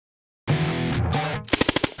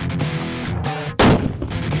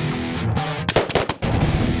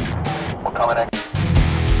coming in.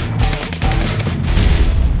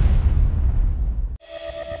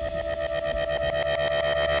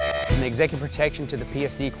 From the executive protection to the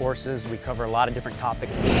PSD courses, we cover a lot of different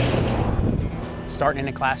topics. Starting in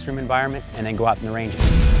a classroom environment and then go out in the range.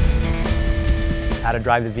 How to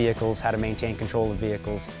drive the vehicles, how to maintain control of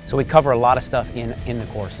vehicles. So we cover a lot of stuff in the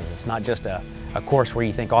courses. It's not just a course where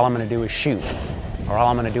you think all I'm going to do is shoot or all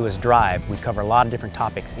I'm going to do is drive. We cover a lot of different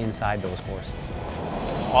topics inside those courses.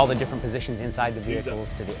 All the different positions inside the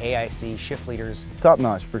vehicles to the AIC, shift leaders. Top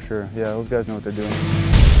notch for sure. Yeah, those guys know what they're doing.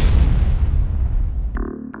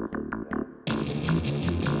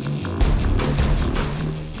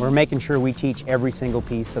 We're making sure we teach every single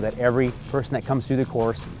piece so that every person that comes through the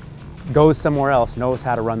course goes somewhere else, knows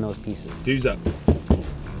how to run those pieces. Dues up.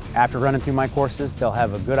 After running through my courses, they'll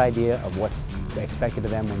have a good idea of what's expected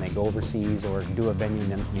of them when they go overseas or do a venue in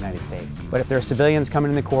the United States. But if they're civilians coming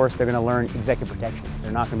in the course, they're going to learn executive protection.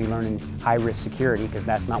 They're not going to be learning high-risk security because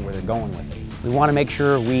that's not where they're going with it. We want to make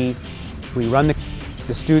sure we run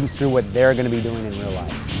the students through what they're going to be doing in real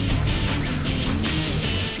life.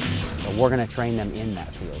 So we're going to train them in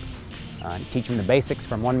that field. Teach them the basics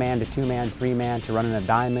from 1-man to 2-man, 3-man to running a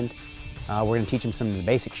diamond. We're going to teach them some of the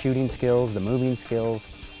basic shooting skills, the moving skills,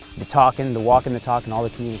 the talking, the walking, the talk, and all the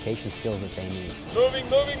communication skills that they need. Moving,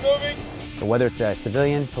 moving, moving. So whether it's a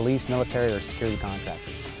civilian, police, military, or security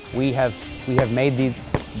contractors, we have made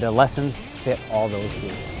the lessons fit all those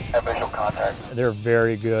fields. Visual contact. They're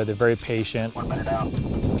very good. They're very patient. 1 minute out.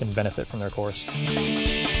 Can benefit from their course.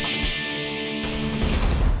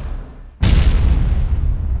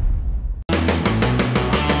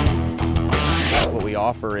 What we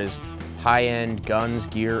offer is high-end guns,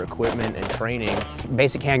 gear, equipment, and training.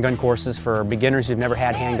 Basic handgun courses for beginners who've never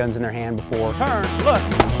had handguns in their hand before. Turn, look.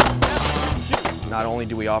 Not only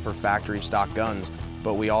do we offer factory stock guns,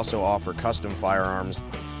 but we also offer custom firearms.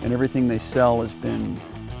 And everything they sell has been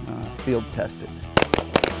field tested.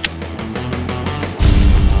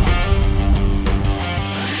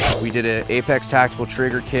 We did an Apex tactical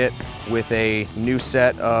trigger kit with a new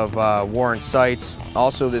set of warrant sights.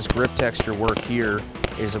 Also, this grip texture work here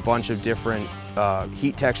is a bunch of different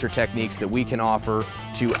heat texture techniques that we can offer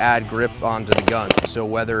to add grip onto the gun. So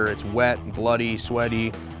whether it's wet, bloody,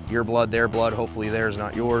 sweaty, your blood, their blood, hopefully theirs,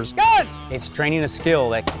 not yours. Good! It's training a skill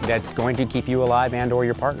that's going to keep you alive and or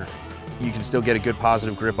your partner. You can still get a good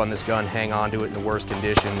positive grip on this gun, hang on to it in the worst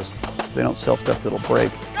conditions. They don't sell stuff that'll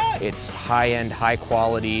break. It's high-end,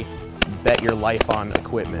 high-quality, bet your life on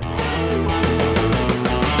equipment.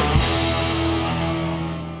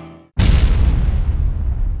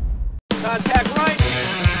 Contact right.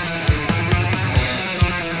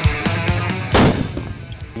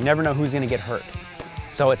 You never know who's going to get hurt.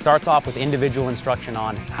 So it starts off with individual instruction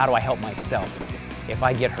on how do I help myself if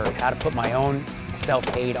I get hurt, how to put my own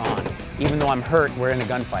self-aid on. Even though I'm hurt, we're in a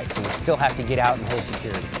gunfight, so we still have to get out and hold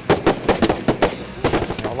security.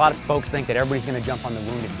 You know, a lot of folks think that everybody's going to jump on the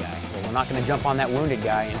wounded guy. Well, we're not going to jump on that wounded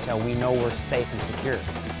guy until we know we're safe and secure.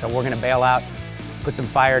 So we're going to bail out, put some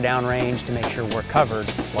fire down range to make sure we're covered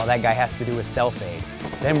while that guy has to do his self-aid.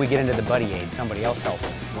 Then we get into the buddy aid, somebody else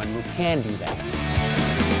helping when we can do that.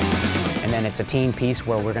 And then it's a team piece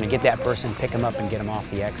where we're going to get that person, pick them up and get them off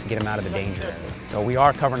the X, get them out of the danger area. So we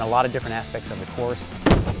are covering a lot of different aspects of the course.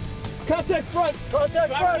 Contact front.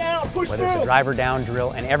 Contact front. Down. Push Whether it's a driver down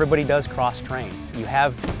drill, and everybody does cross-train. You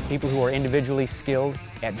have people who are individually skilled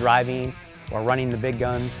at driving or running the big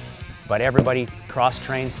guns, but everybody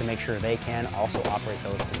cross-trains to make sure they can also operate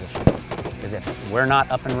those positions. Because if we're not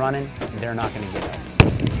up and running, they're not going to get up.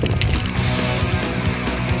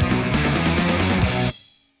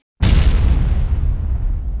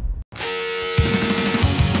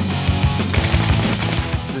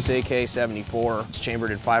 This AK-74 is chambered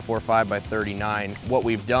in 5.45 by 39. What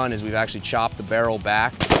we've done is we've actually chopped the barrel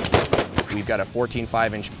back. We've got a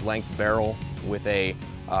 14.5-inch length barrel with a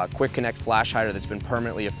quick connect flash hider that's been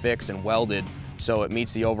permanently affixed and welded so it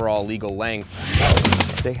meets the overall legal length.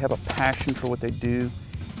 They have a passion for what they do,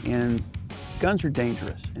 and guns are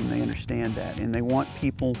dangerous, and they understand that, and they want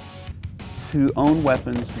people to own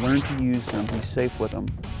weapons, learn to use them, be safe with them,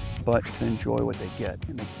 but to enjoy what they get,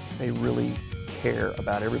 and they really care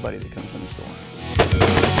about everybody that comes in the store.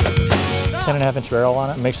 10.5-inch barrel on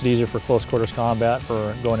it. Makes it easier for close quarters combat,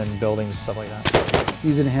 for going in buildings, stuff like that.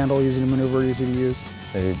 Easy to handle, easy to maneuver, easy to use.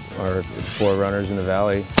 They are forerunners in the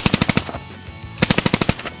valley.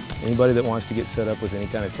 Anybody that wants to get set up with any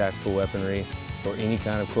kind of tactical weaponry or any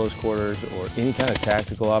kind of close quarters or any kind of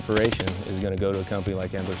tactical operation is going to go to a company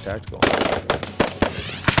like Ambler's Tactical.